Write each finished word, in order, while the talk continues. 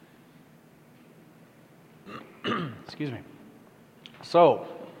Excuse me. So,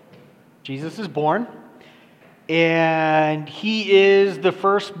 Jesus is born, and he is the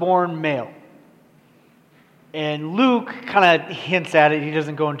firstborn male. And Luke kind of hints at it. He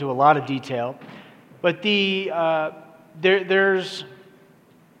doesn't go into a lot of detail. But there's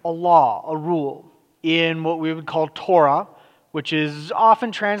a law, a rule, in what we would call Torah, which is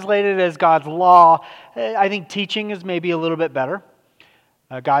often translated as God's law. I think teaching is maybe a little bit better.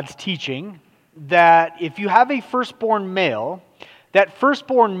 God's teaching that if you have a firstborn male, that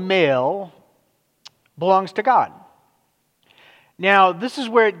firstborn male belongs to God. Now, this is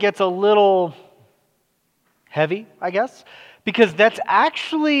where it gets a little heavy, I guess, because that's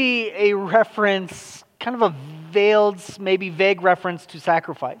actually a reference, kind of a veiled, maybe vague reference to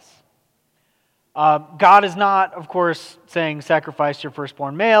sacrifice. God is not, of course, saying sacrifice your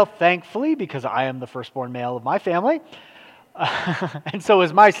firstborn male, thankfully, because I am the firstborn male of my family. And so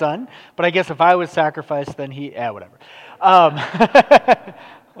is my son. But I guess if I was sacrificed, then whatever.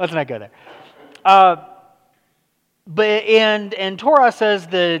 Let's not go there. And Torah says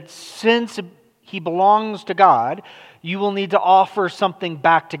that since he belongs to God, you will need to offer something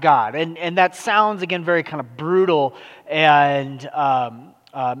back to God. And that sounds, again, very kind of brutal and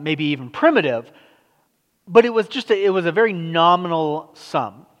maybe even primitive. But it was a very nominal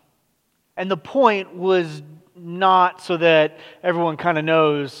sum. And the point was not so that everyone kind of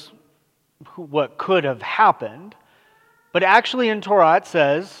knows what could have happened, but actually in Torah it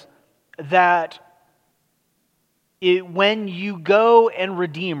says that when you go and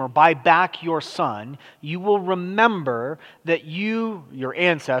redeem or buy back your son, you will remember that your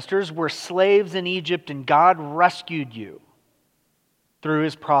ancestors, were slaves in Egypt and God rescued you through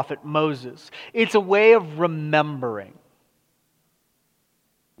his prophet Moses. It's a way of remembering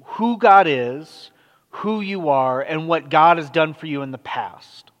who God is, who you are, and what God has done for you in the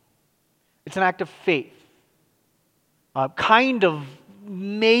past. It's an act of faith. Kind of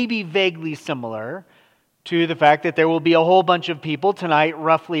maybe vaguely similar to the fact that there will be a whole bunch of people tonight,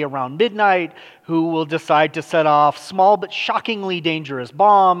 roughly around midnight, who will decide to set off small but shockingly dangerous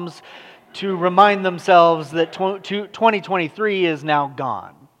bombs to remind themselves that 2023 is now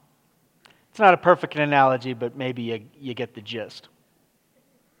gone. It's not a perfect analogy, but maybe you get the gist.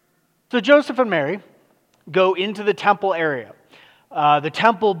 So Joseph and Mary go into the temple area. The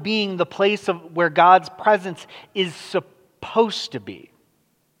temple being the place where God's presence is supposed to be.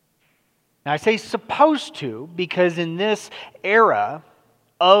 Now I say supposed to because in this era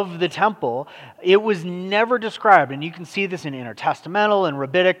of the temple, it was never described, and you can see this in intertestamental and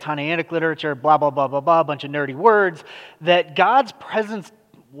rabbinic, Tannaitic literature, blah, blah, blah, blah, blah, a bunch of nerdy words, that God's presence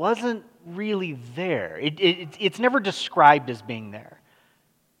wasn't really there. It's never described as being there.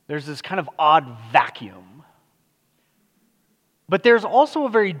 There's this kind of odd vacuum. But there's also a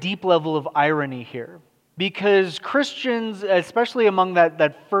very deep level of irony here, because Christians, especially among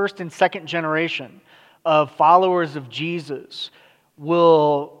that first and second generation of followers of Jesus,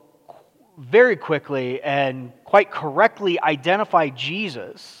 will very quickly and quite correctly identify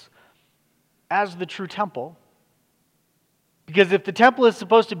Jesus as the true temple. Because if the temple is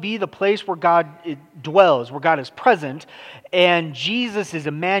supposed to be the place where God dwells, where God is present, and Jesus is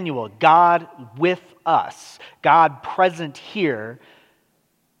Emmanuel, God with us, God present here,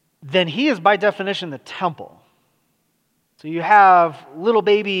 then he is by definition the temple. So you have little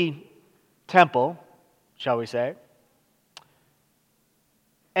baby temple, shall we say,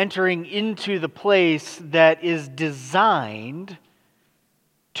 entering into the place that is designed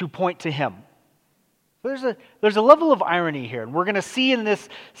to point to him. There's a level of irony here, and we're going to see in this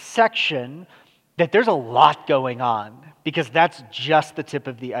section that there's a lot going on, because that's just the tip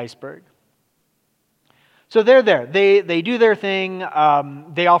of the iceberg. So they're there. They do their thing.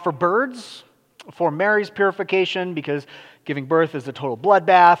 They offer birds for Mary's purification, because giving birth is a total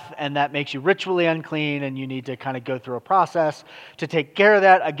bloodbath, and that makes you ritually unclean, and you need to kind of go through a process to take care of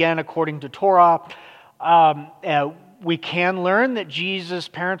that, again, according to Torah. We can learn that Jesus'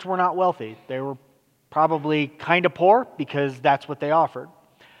 parents were not wealthy. They were probably kind of poor, because that's what they offered.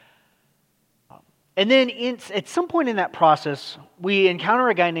 And then at some point in that process, we encounter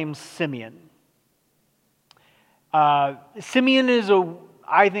a guy named Simeon. Simeon is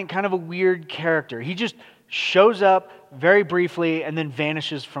I think, kind of a weird character. He just shows up very briefly and then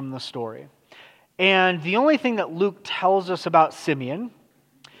vanishes from the story. And the only thing that Luke tells us about Simeon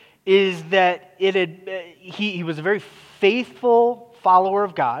is that he was a very faithful follower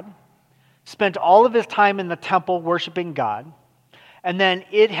of God, spent all of his time in the temple worshiping God, and then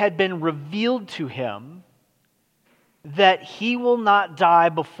it had been revealed to him that he will not die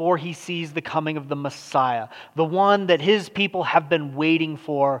before he sees the coming of the Messiah, the one that his people have been waiting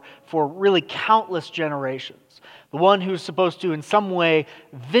for really countless generations, the one who's supposed to in some way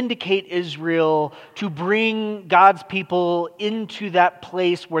vindicate Israel, to bring God's people into that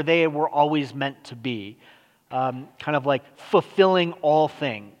place where they were always meant to be, kind of like fulfilling all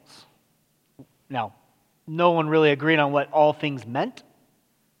things. Now, no one really agreed on what all things meant,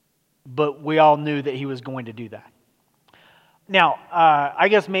 but we all knew that he was going to do that. Now, I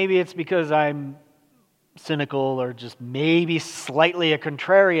guess maybe it's because I'm cynical or just maybe slightly a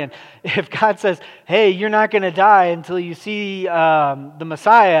contrarian. If God says, hey, you're not going to die until you see the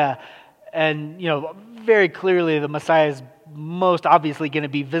Messiah, and very clearly the Messiah is most obviously going to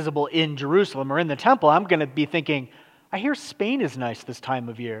be visible in Jerusalem or in the temple, I'm going to be thinking, I hear Spain is nice this time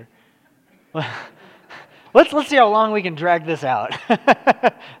of year. Let's see how long we can drag this out.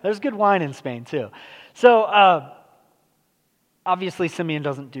 There's good wine in Spain too. So, obviously, Simeon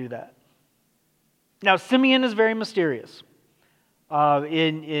doesn't do that. Now, Simeon is very mysterious.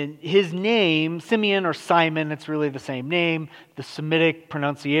 In his name, Simeon or Simon, it's really the same name. The Semitic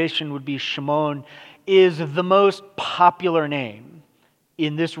pronunciation would be Shimon, is the most popular name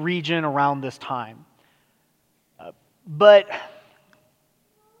in this region around this time. But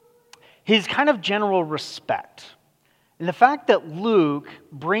his kind of general respect, and the fact that Luke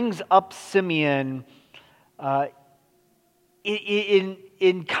brings up Simeon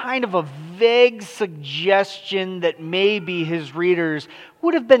in kind of a vague suggestion that maybe his readers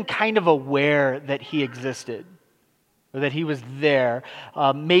would have been kind of aware that he existed, or that he was there.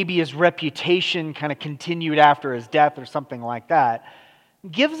 Maybe his reputation kind of continued after his death or something like that.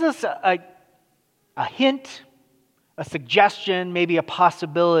 Gives us a hint, a suggestion, maybe a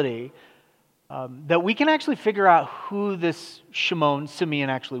possibility that we can actually figure out who this Simeon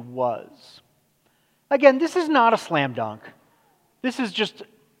actually was. Again, this is not a slam dunk. This is just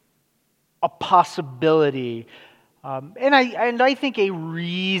a possibility, and I think a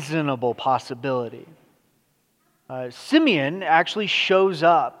reasonable possibility. Simeon actually shows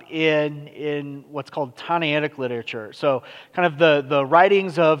up in what's called Tannaitic literature, so kind of the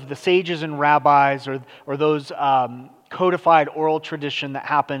writings of the sages and rabbis, or those codified oral tradition that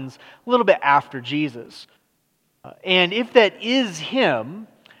happens a little bit after Jesus. And if that is him,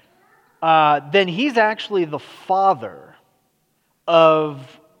 then he's actually the father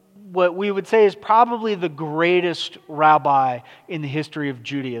of what we would say is probably the greatest rabbi in the history of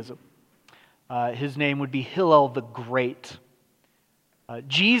Judaism. His name would be Hillel the Great.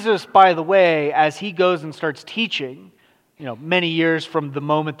 Jesus, by the way, as he goes and starts teaching, many years from the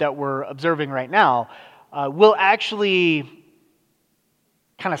moment that we're observing right now, will actually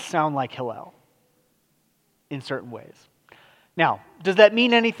kind of sound like Hillel in certain ways. Now, does that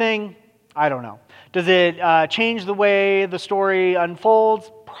mean anything? I don't know. Does it change the way the story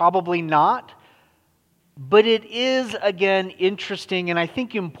unfolds? Probably not. But it is, again, interesting and I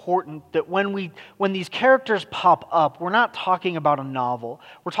think important that when these characters pop up, we're not talking about a novel.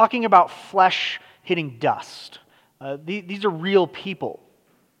 We're talking about flesh hitting dust. These are real people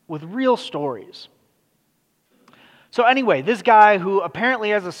with real stories. So anyway, this guy who apparently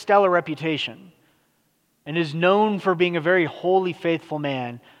has a stellar reputation and is known for being a very holy, faithful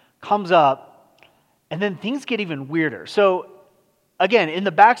man comes up, and then things get even weirder. So, again, in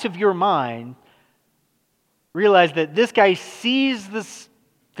the backs of your mind, realize that this guy sees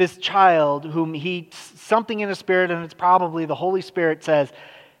this child whom something in his spirit, and it's probably the Holy Spirit, says,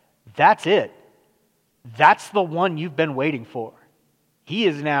 that's it. That's the one you've been waiting for. He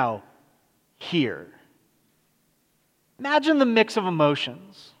is now here. Imagine the mix of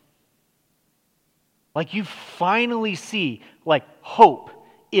emotions. Like you finally see, hope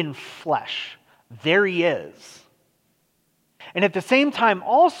in flesh. There he is. And at the same time,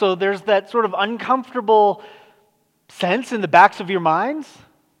 also, there's that sort of uncomfortable sense in the backs of your minds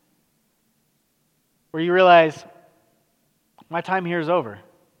where you realize, my time here is over.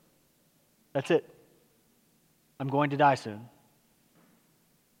 That's it. I'm going to die soon.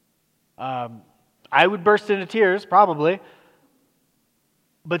 I would burst into tears, probably.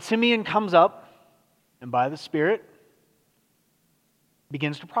 But Simeon comes up, and by the Spirit,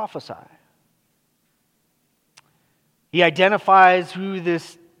 begins to prophesy. He identifies who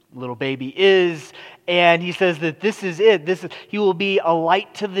this little baby is, and he says that this is it. He will be a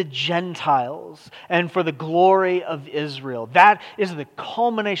light to the Gentiles and for the glory of Israel. That is the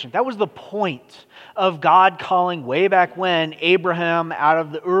culmination. That was the point of God calling way back when Abraham out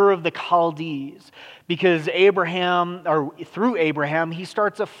of the Ur of the Chaldees. Because through Abraham, he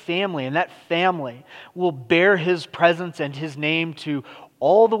starts a family, and that family will bear his presence and his name to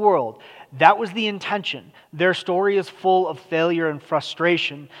all the world. That was the intention. Their story is full of failure and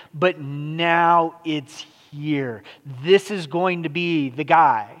frustration, but now it's here. This is going to be the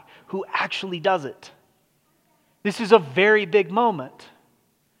guy who actually does it. This is a very big moment.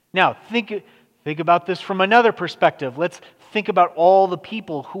 Now, think about this from another perspective. Let's think about all the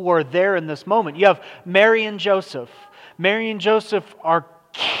people who are there in this moment. You have Mary and Joseph. Mary and Joseph are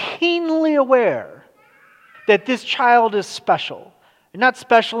keenly aware that this child is special. And not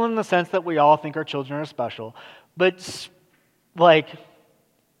special in the sense that we all think our children are special, but like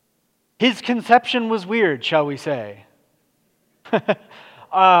his conception was weird, shall we say.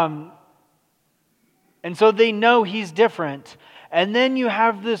 And so they know he's different. And then you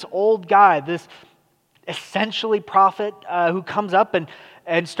have this old guy, this essentially prophet who comes up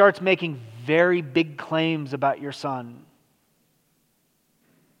and starts making very big claims about your son.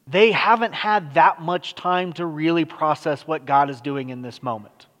 They haven't had that much time to really process what God is doing in this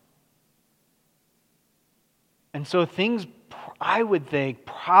moment. And so things, I would think,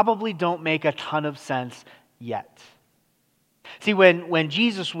 probably don't make a ton of sense yet. See, when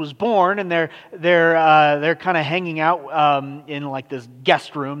Jesus was born and they're kind of hanging out in like this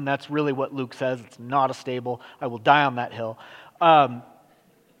guest room, that's really what Luke says. It's not a stable. I will die on that hill.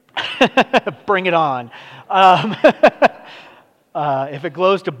 Bring it on. If it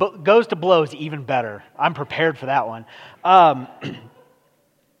goes to blows, even better. I'm prepared for that one.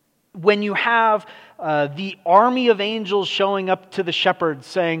 When you have the army of angels showing up to the shepherds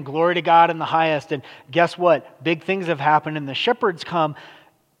saying, "Glory to God in the highest," and guess what? Big things have happened and the shepherds come.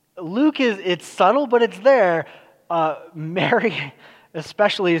 Luke it's subtle, but it's there. Mary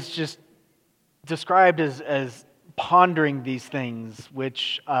especially is just described as pondering these things,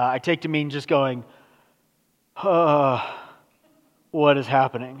 which I take to mean just going, what is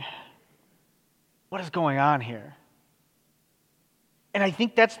happening? What is going on here? And I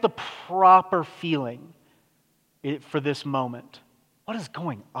think that's the proper feeling for this moment. What is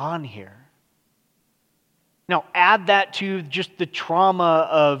going on here? Now, add that to just the trauma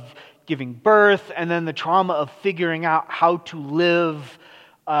of giving birth and then the trauma of figuring out how to live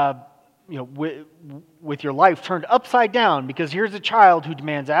with your life turned upside down, because here's a child who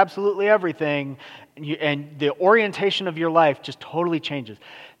demands absolutely everything, and the orientation of your life just totally changes.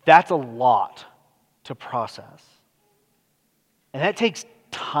 That's a lot to process. And that takes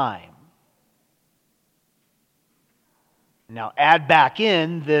time. Now add back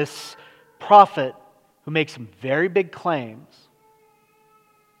in this prophet who makes some very big claims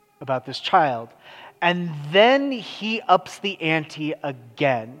about this child. And then he ups the ante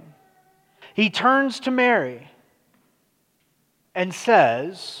again. He turns to Mary and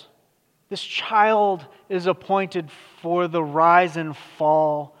says, "This child is appointed for the rise and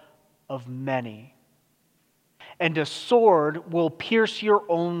fall of many. And a sword will pierce your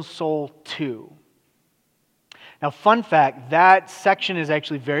own soul too." Now, fun fact, that section is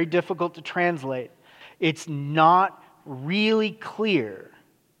actually very difficult to translate. It's not really clear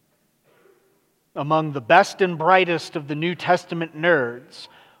among the best and brightest of the New Testament nerds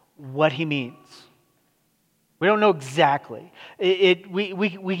what he means. We don't know exactly.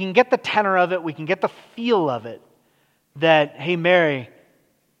 We can get the tenor of it, we can get the feel of it, that, hey, Mary,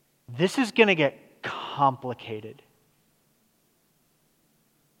 this is going to get complicated.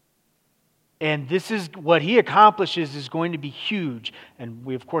 And this is what he accomplishes is going to be huge. And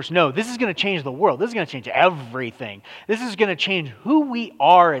we, of course, know this is going to change the world. This is going to change everything. This is going to change who we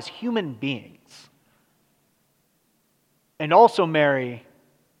are as human beings. And also, Mary,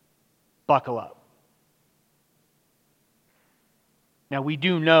 buckle up. Now, we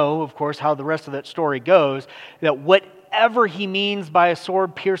do know, of course, how the rest of that story goes, that whatever he means by a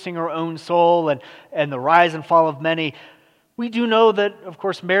sword piercing her own soul and the rise and fall of many, we do know that, of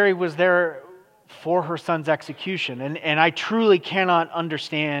course, Mary was there for her son's execution. And I truly cannot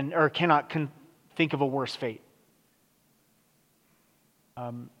understand or cannot think of a worse fate.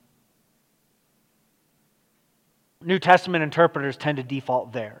 New Testament interpreters tend to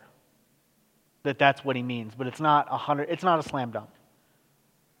default there, that's what he means, but it's not a slam dunk.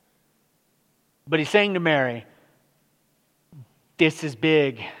 But he's saying to Mary, this is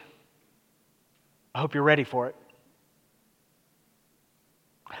big. I hope you're ready for it.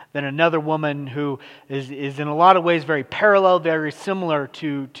 Then another woman who is in a lot of ways very parallel, very similar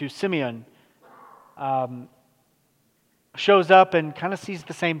to Simeon, shows up and kind of sees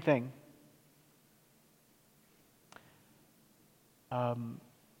the same thing. And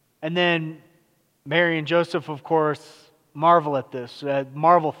then Mary and Joseph, of course, marvel at this.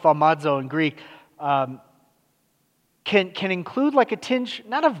 Marvel, thaumazo in Greek, can include like a tinge,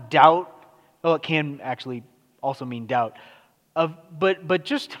 not of doubt, well, it can actually also mean doubt, but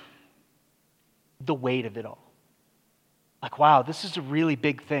just the weight of it all. Like, wow, this is a really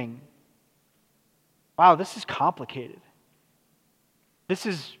big thing. Wow, this is complicated. This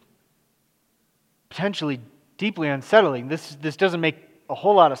is potentially deeply unsettling. This doesn't make a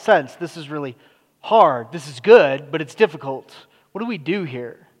whole lot of sense. This is really hard. This is good, but it's difficult. What do we do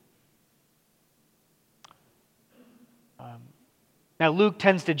here? Now, Luke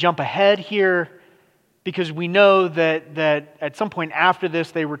tends to jump ahead here because we know that at some point after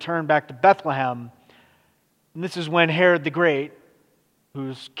this, they return back to Bethlehem. And this is when Herod the Great,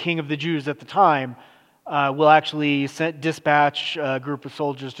 who's king of the Jews at the time, will actually dispatch a group of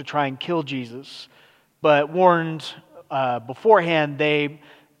soldiers to try and kill Jesus. But warned beforehand, they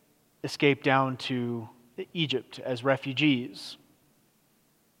escape down to Egypt as refugees.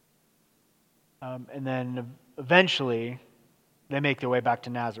 And then eventually, they make their way back to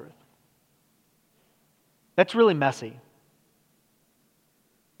Nazareth. That's really messy.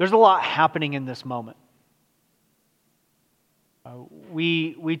 There's a lot happening in this moment.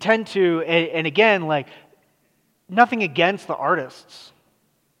 We tend to, and again, like, nothing against the artists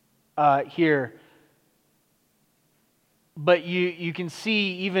here, but you can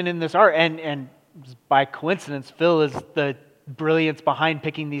see even in this art, and by coincidence, Phil is the brilliance behind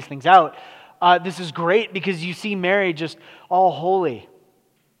picking these things out. This is great because you see Mary just all holy.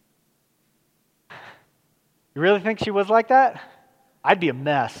 You really think she was like that? I'd be a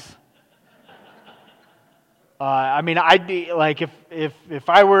mess. I'd be like, if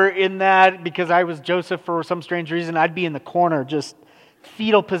I were in that because I was Joseph for some strange reason, I'd be in the corner, just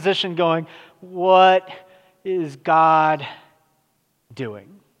fetal position going, what is God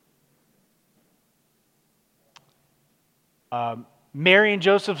doing? Mary and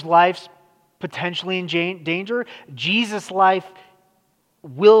Joseph's lives potentially in danger. Jesus' life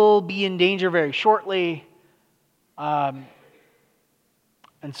will be in danger very shortly. And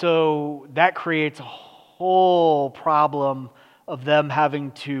so that creates a whole problem of them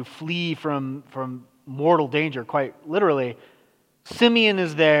having to flee from mortal danger, quite literally. Simeon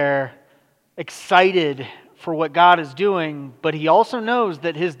is there, excited for what God is doing, but he also knows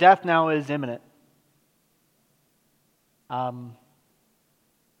that his death now is imminent. And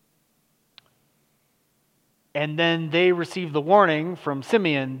then they receive the warning from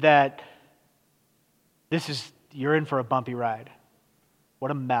Simeon that you're in for a bumpy ride. What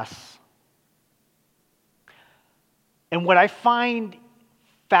a mess. And what I find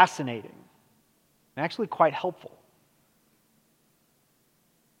fascinating, and actually quite helpful,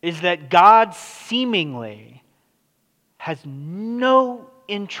 is that God seemingly has no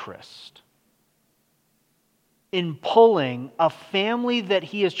interest in pulling a family that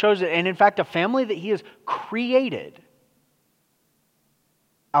he has chosen, and in fact, a family that he has created,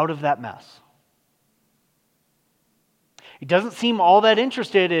 out of that mess. He doesn't seem all that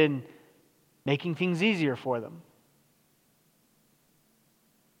interested in making things easier for them.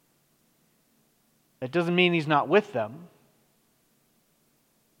 That doesn't mean he's not with them.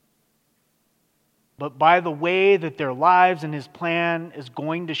 But by the way that their lives and his plan is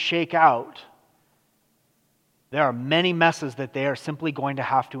going to shake out, there are many messes that they are simply going to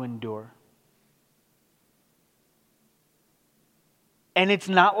have to endure. And it's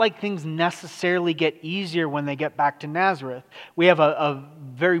not like things necessarily get easier when they get back to Nazareth. We have a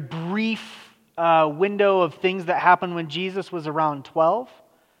very brief window of things that happened when Jesus was around 12.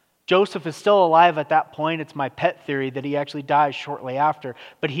 Joseph is still alive at that point. It's my pet theory that he actually dies shortly after.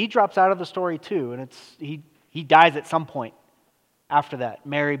 But he drops out of the story too, and he dies at some point after that.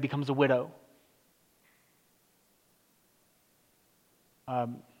 Mary becomes a widow.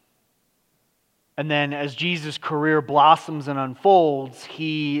 And then as Jesus' career blossoms and unfolds,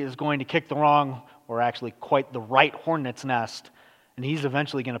 he is going to kick the wrong, or actually quite the right hornet's nest, and he's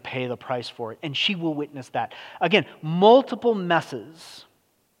eventually going to pay the price for it. And she will witness that. Again, multiple messes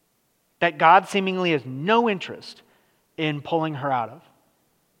that God seemingly has no interest in pulling her out of.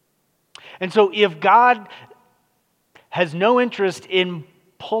 And so if God has no interest in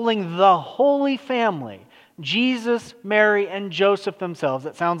pulling the Holy Family, Jesus, Mary, and Joseph themselves.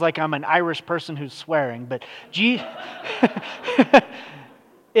 It sounds like I'm an Irish person who's swearing, but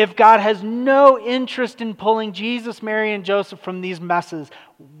if God has no interest in pulling Jesus, Mary, and Joseph from these messes,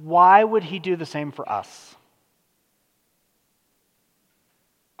 why would he do the same for us?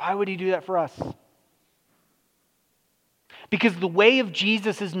 Why would he do that for us? Because the way of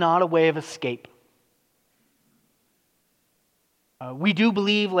Jesus is not a way of escape. We do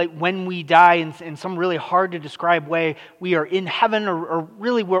believe, like, when we die in some really hard to describe way, we are in heaven, or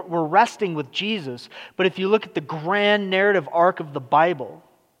really we're resting with Jesus. But if you look at the grand narrative arc of the Bible,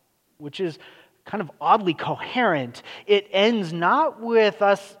 which is kind of oddly coherent. It ends not with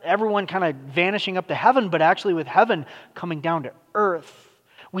everyone kind of vanishing up to heaven, but actually with heaven coming down to earth.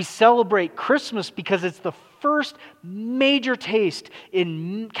 We celebrate Christmas because it's the first major taste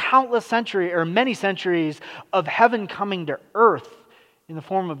in countless centuries, or many centuries, of heaven coming to earth in the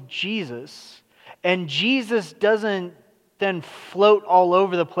form of Jesus. And Jesus doesn't then float all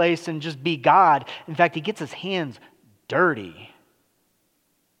over the place and just be God. In fact, he gets his hands dirty.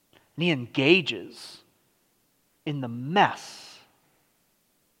 And he engages in the mess.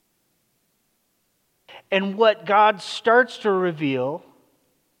 And what God starts to reveal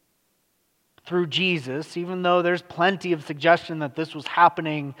through Jesus, even though there's plenty of suggestion that this was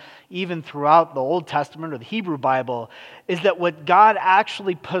happening even throughout the Old Testament or the Hebrew Bible, is that what God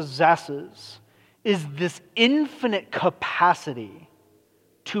actually possesses is this infinite capacity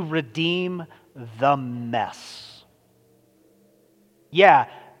to redeem the mess. Yeah,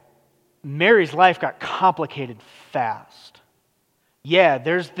 Mary's life got complicated fast. Yeah,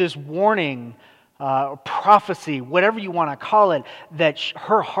 there's this warning, prophecy, whatever you want to call it, that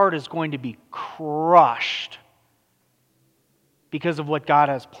her heart is going to be crushed because of what God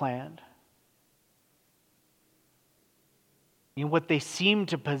has planned. And what they seem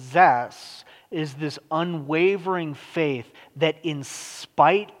to possess is this unwavering faith that in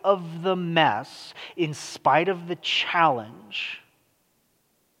spite of the mess, in spite of the challenge,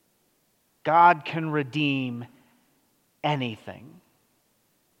 God can redeem anything.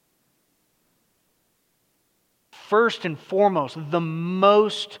 First and foremost, the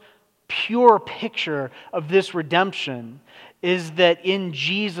most pure picture of this redemption is that in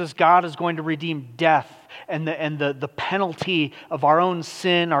Jesus, God is going to redeem death and the penalty of our own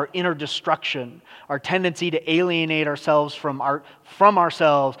sin, our inner destruction, our tendency to alienate ourselves from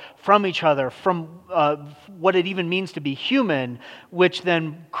ourselves, from each other, from what it even means to be human, which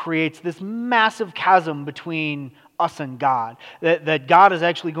then creates this massive chasm between us and God. That God is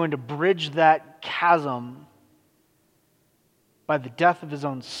actually going to bridge that chasm by the death of his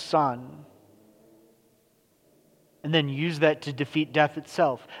own Son, and then use that to defeat death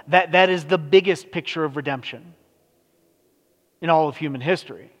itself. That is the biggest picture of redemption in all of human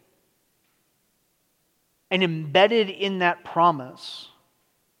history. And embedded in that promise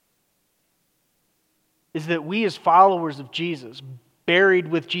is that we as followers of Jesus, buried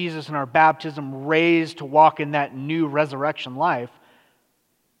with Jesus in our baptism, raised to walk in that new resurrection life,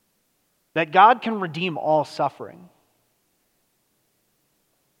 that God can redeem all suffering.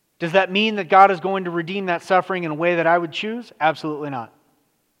 Does that mean that God is going to redeem that suffering in a way that I would choose? Absolutely not.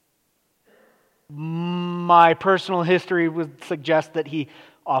 My personal history would suggest that he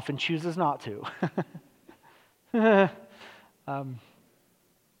often chooses not to.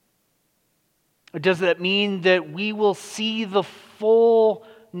 Does that mean that we will see the full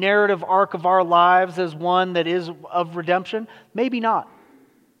narrative arc of our lives as one that is of redemption? Maybe not.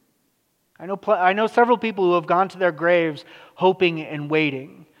 I know several people who have gone to their graves hoping and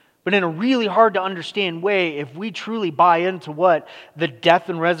waiting. But in a really hard to understand way, if we truly buy into what the death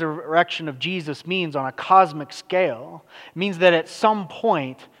and resurrection of Jesus means on a cosmic scale, it means that at some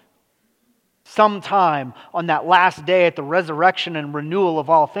point, sometime on that last day at the resurrection and renewal of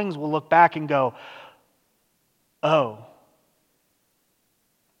all things, we'll look back and go, oh,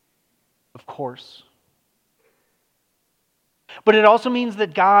 of course. But it also means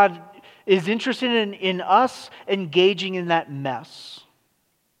that God is interested in us engaging in that mess.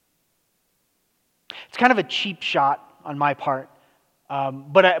 It's kind of a cheap shot on my part,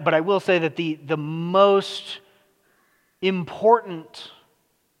 but I will say that the most important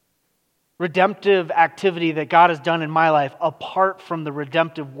redemptive activity that God has done in my life, apart from the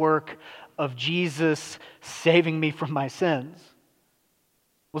redemptive work of Jesus saving me from my sins,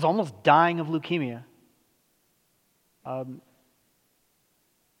 was almost dying of leukemia. I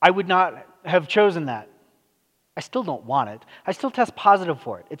would not have chosen that. I still don't want it. I still test positive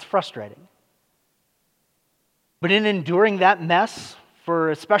for it. It's frustrating. But in enduring that mess for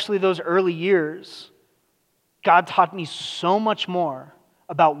especially those early years, God taught me so much more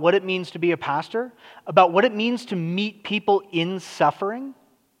about what it means to be a pastor, about what it means to meet people in suffering,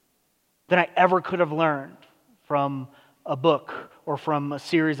 than I ever could have learned from a book or from a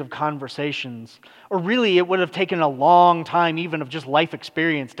series of conversations. Or really, it would have taken a long time even of just life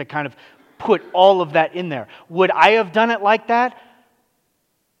experience to kind of put all of that in there. Would I have done it like that?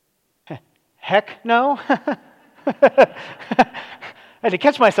 Heck no. I had to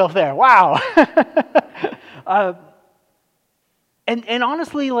catch myself there. Wow. And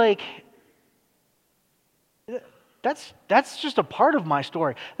honestly, like, that's just a part of my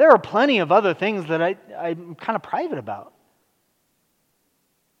story. There are plenty of other things that I'm kind of private about.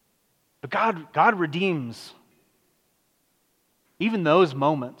 But God redeems even those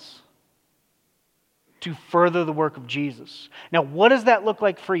moments to further the work of Jesus. Now, what does that look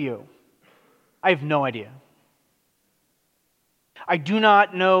like for you? I have no idea. I do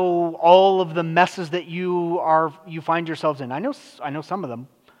not know all of the messes that you find yourselves in. I know some of them,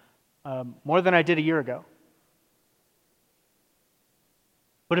 more than I did a year ago.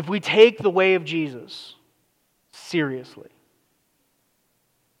 But if we take the way of Jesus seriously,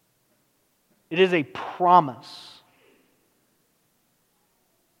 it is a promise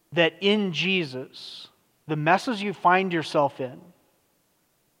that in Jesus, the messes you find yourself in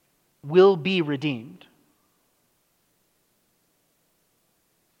will be redeemed.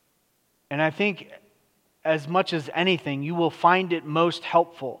 And I think, as much as anything, you will find it most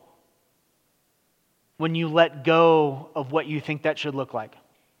helpful when you let go of what you think that should look like.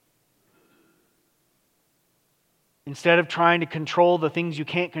 Instead of trying to control the things you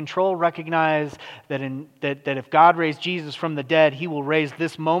can't control, recognize that if God raised Jesus from the dead, He will raise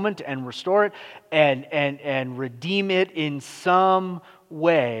this moment and restore it and redeem it in some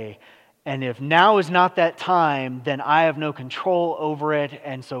way. And if now is not that time, then I have no control over it,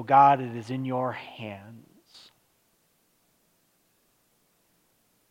 and so God, it is in your hands.